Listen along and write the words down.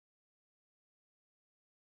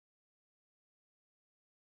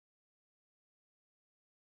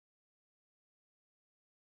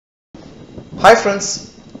Hi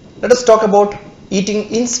friends, let us talk about eating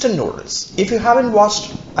instant noodles. If you haven't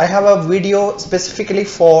watched, I have a video specifically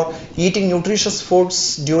for eating nutritious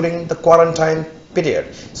foods during the quarantine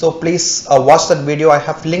period. So please watch that video. I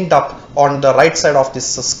have linked up on the right side of this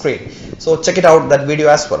screen. So check it out, that video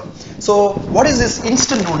as well. So what is this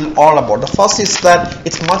instant noodle all about? The first is that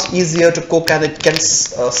it's much easier to cook and it can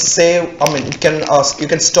you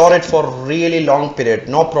can store it for a really long period,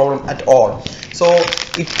 no problem at all. So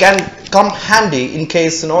it can come handy in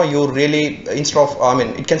case you really,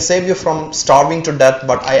 it can save you from starving to death.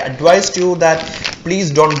 But I advised you that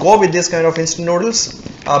please don't go with this kind of instant noodles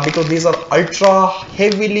because these are ultra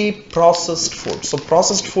heavily processed foods. So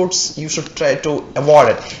processed foods you should try to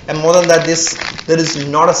avoid it. And more than that, there is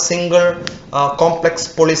not a single complex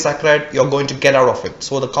polysaccharide you're going to get out of it.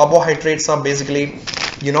 So the carbohydrates are basically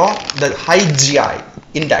the high GI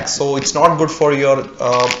index, so it's not good for your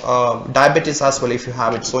diabetes as well if you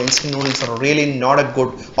have it. So instant noodles are really not a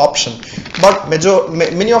good option, but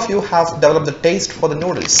many of you have developed the taste for the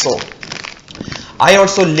noodles. So I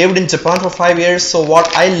also lived in Japan for 5 years. So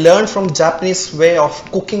what I learned from Japanese way of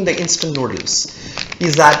cooking the instant noodles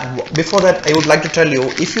is that, before that I would like to tell you,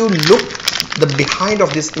 if you look the behind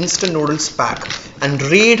of this instant noodles pack and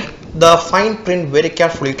read the fine print very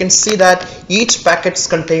carefully, you can see that each packet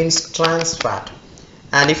contains trans fat.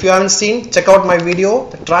 And if you haven't seen, check out my video.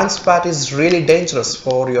 The trans fat is really dangerous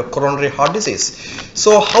for your coronary heart disease.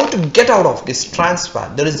 So how to get out of this trans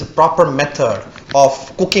fat? There is a proper method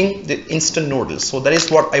of cooking the instant noodles. So that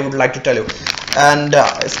is what I would like to tell you. And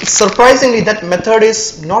surprisingly, that method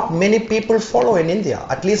is not many people follow in India.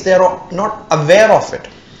 At least they are not aware of it.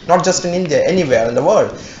 Not just in India, anywhere in the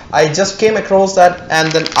world. I just came across that,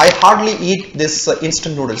 and then I hardly eat this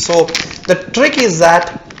instant noodles. So the trick is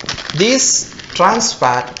that this trans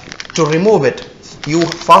fat, to remove it, you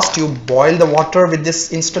boil the water with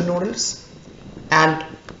this instant noodles and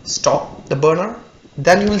stop the burner.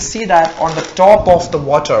 Then you will see that on the top of the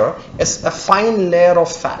water is a fine layer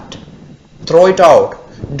of fat. Throw it out.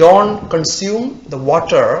 Don't consume the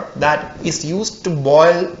water that is used to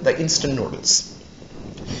boil the instant noodles.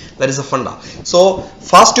 That is a funda. So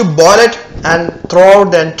first you boil it and throw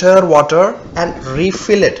out the entire water and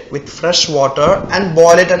refill it with fresh water and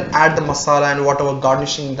boil it and add the masala and whatever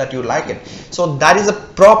garnishing that you like it. So that is a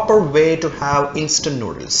proper way to have instant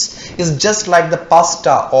noodles. It's just like the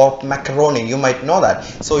pasta or macaroni, you might know that.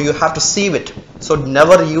 So you have to sieve it. So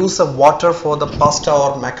never use the water for the pasta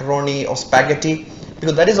or macaroni or spaghetti,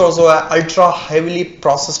 because that is also an ultra heavily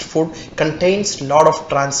processed food, contains a lot of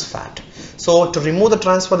trans fat. So to remove the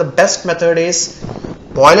trans fat, the best method is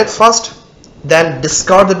boil it first, then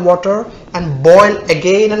discard that water and boil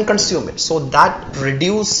again and consume it. So that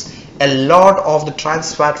reduces a lot of the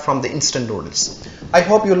trans fat from the instant noodles. I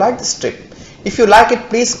hope you like this tip. If you like it,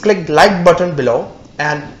 please click the like button below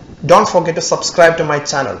and don't forget to subscribe to my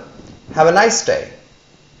channel. Have a nice day.